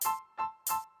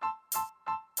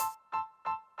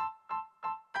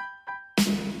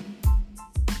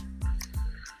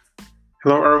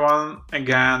Hello, everyone.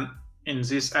 Again, in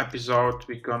this episode,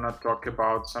 we're gonna talk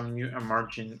about some new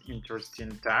emerging interesting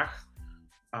tech,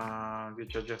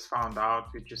 which I just found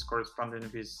out, which is corresponding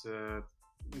with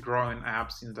growing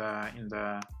apps in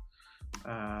the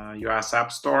US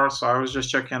App Store. So I was just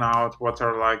checking out what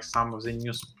are like some of the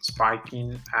new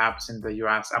spiking apps in the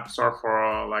US App Store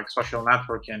for like social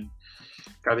networking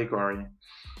category.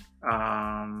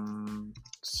 Um,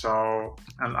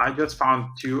 and I just found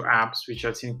two apps which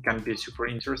I think can be super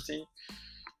interesting.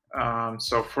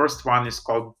 So first one is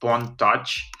called Bond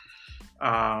Touch.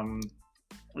 Um,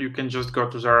 you can just go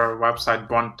to their website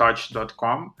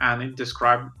bondtouch.com and it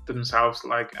describes themselves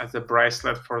like as a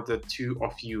bracelet for the two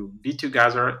of you. Be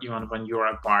together even when you're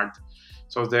apart.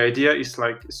 So the idea is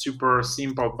like super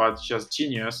simple but just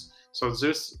genius. So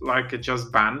this like a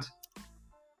just band,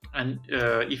 and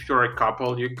if you're a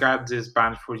couple, you get this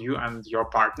band for you and your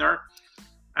partner.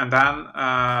 And then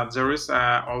there is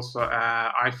also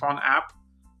an iPhone app.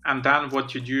 And then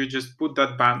what you do, you just put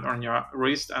that band on your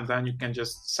wrist, and then you can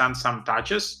just send some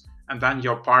touches, and then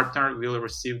your partner will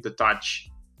receive the touch.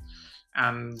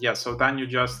 And yeah, so then you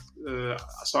just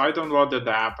so I downloaded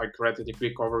the app. I created a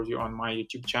quick overview on my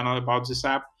YouTube channel about this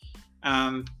app,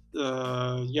 and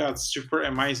yeah, it's super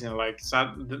amazing. Like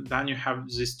that, then you have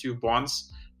these two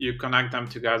bonds, you connect them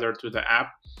together to the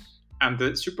app. And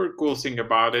the super cool thing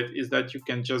about it is that you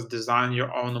can just design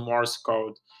your own Morse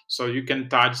code. So you can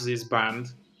touch this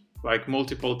band like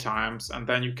multiple times, and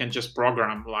then you can just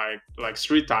program like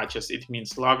three touches. It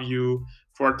means love you.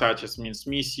 Four touches means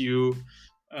miss you.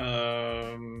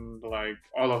 Like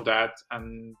all of that.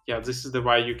 And yeah, this is the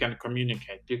way you can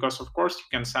communicate. Because of course you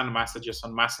can send messages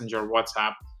on Messenger,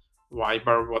 WhatsApp,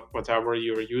 Viber, whatever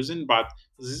you're using. But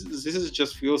this is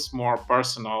just feels more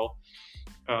personal,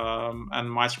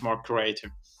 and much more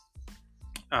creative.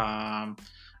 Um,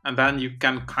 and then you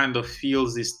can kind of feel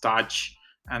this touch,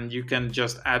 and you can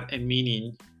just add a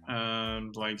meaning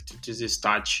like to this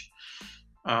touch.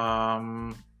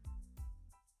 Um,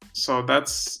 so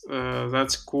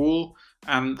that's cool.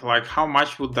 And like, how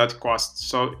much would that cost?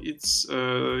 So it's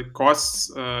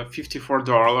costs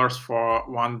 $54 for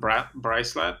one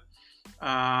bracelet.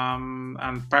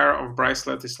 And pair of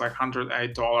bracelet is like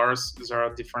 $108. There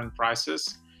are different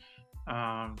prices.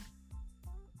 Um,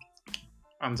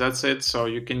 and that's it. So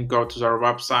you can go to their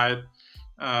website.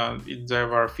 They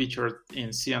were featured in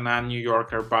CNN, New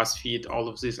Yorker, BuzzFeed, all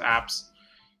of these apps.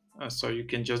 So you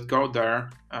can just go there.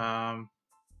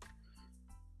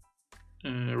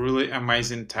 Really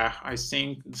amazing tech. I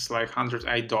think it's like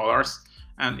 $108,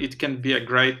 and it can be a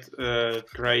great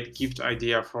gift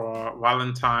idea for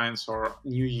Valentine's or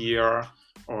New Year,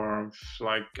 or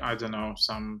like, I don't know,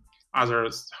 some other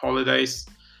holidays.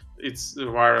 It's a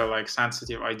very like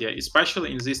sensitive idea,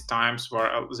 especially in these times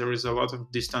where there is a lot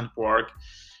of distant work,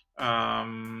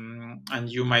 and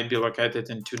you might be located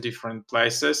in two different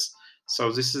places.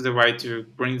 So this is the way to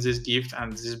bring this gift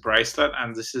and this bracelet,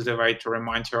 and this is the way to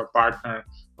remind your partner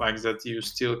like that you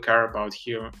still care about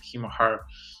him or her.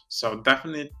 So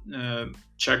definitely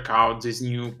check out this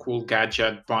new cool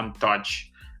gadget, Bond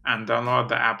Touch, and download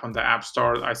the app on the App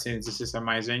Store. I think this is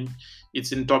amazing.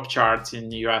 It's in top charts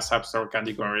in US App Store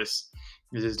categories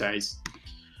these days.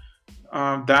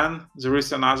 Then there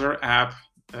is another app,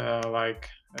 like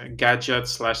gadget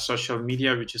slash social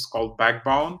media, which is called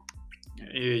Backbone.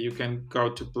 You can go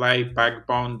to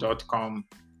playbackbone.com.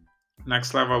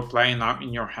 Next level play now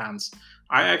in your hands.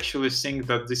 I actually think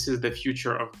that this is the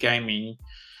future of gaming,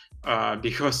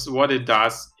 because what it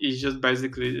does is just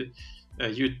basically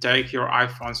you take your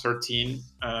iPhone 13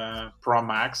 Pro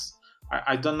Max.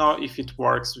 I don't know if it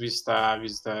works with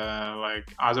the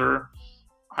like other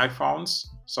iPhones,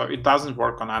 so it doesn't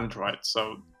work on Android.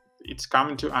 So it's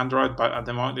coming to Android, but at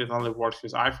the moment it only works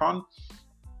with iPhone.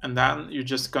 And then you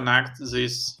just connect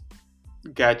this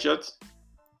gadget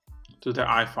to the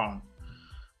iPhone,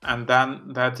 and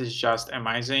then that is just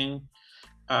amazing.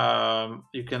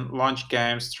 You can launch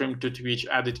games, stream to Twitch,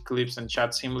 edit clips, and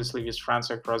chat seamlessly with friends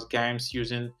across games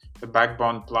using the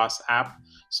Backbone Plus app.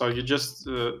 So you just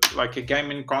like a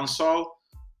gaming console,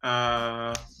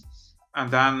 and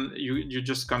then you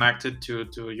just connect it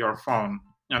to your phone,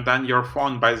 and then your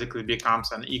phone basically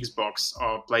becomes an Xbox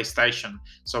or PlayStation.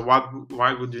 So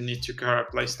why would you need to carry a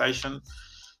PlayStation?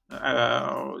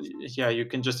 Yeah, you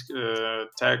can just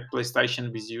take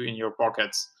PlayStation with you in your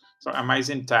pockets. So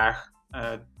amazing tech.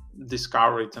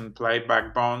 Discover it and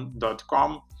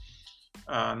playbackbone.com.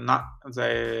 Not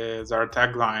their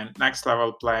tagline, next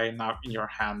level play now in your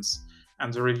hands.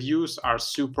 And the reviews are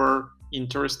super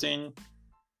interesting.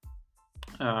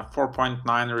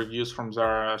 4.9 reviews from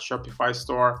their Shopify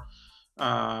store.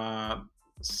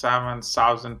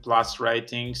 7,000 plus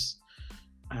ratings,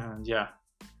 and yeah.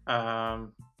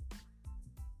 Um,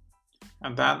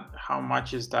 and then how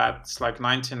much is that? It's like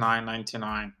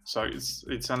 $99.99. So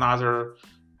it's another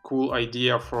cool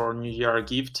idea for New Year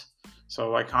gift. So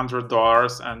like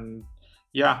 $100, and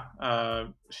yeah,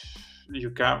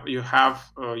 you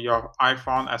have your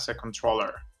iPhone as a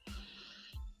controller,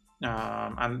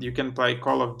 and you can play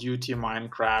Call of Duty,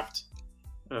 Minecraft,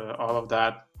 all of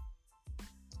that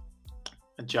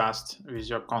just with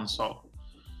your console.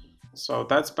 So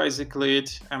that's basically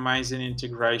it. Amazing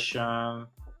integration.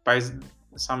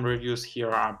 Some reviews here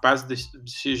are best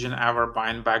decision ever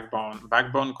buying Backbone.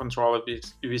 Backbone controller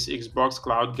with Xbox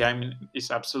Cloud Gaming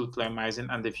is absolutely amazing,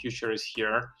 and the future is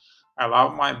here. I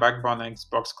love my Backbone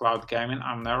Xbox Cloud Gaming.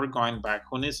 I'm never going back.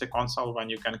 Who needs a console when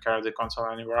you can carry the console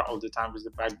anywhere all the time with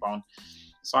the Backbone?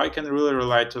 So I can really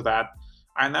relate to that.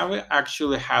 I never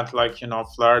actually had like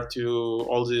flair to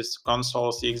all these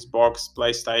consoles, Xbox,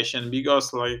 PlayStation,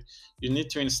 because like you need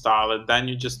to install it, then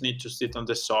you just need to sit on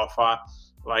the sofa,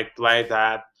 like play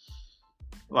that.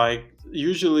 Like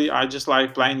usually I just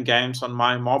like playing games on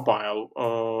my mobile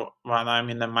or when I'm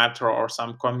in the metro or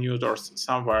some commute or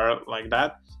somewhere like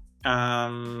that.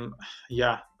 Um,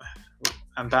 yeah,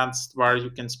 and that's where you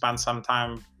can spend some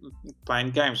time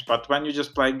playing games. But when you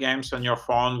just play games on your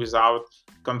phone without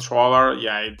controller,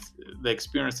 yeah, the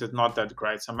experience is not that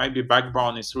great. So maybe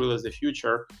Backbone is really the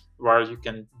future where you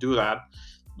can do that.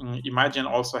 Imagine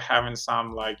also having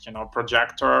some like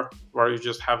projector where you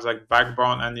just have like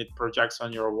Backbone and it projects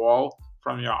on your wall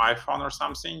from your iPhone or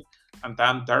something, and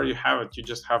then there you have it. You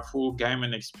just have full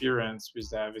gaming experience with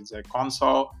the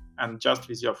console and just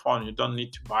with your phone. You don't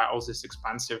need to buy all this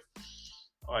expensive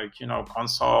like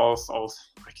consoles or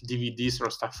like DVDs or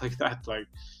stuff like that. Like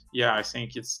yeah, I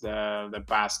think it's the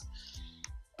best.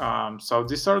 So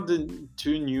these are the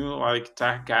two new like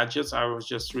tech gadgets I was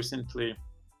just recently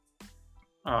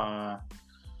uh,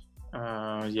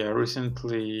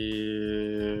 recently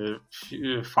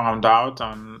found out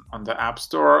on the App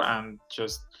Store, and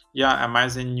just yeah,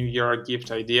 amazing New Year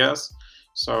gift ideas.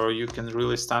 So you can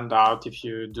really stand out if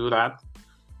you do that.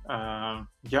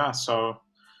 Yeah, so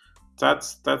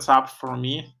that's up for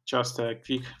me. Just a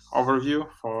quick overview.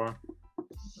 For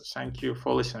thank you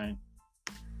for listening.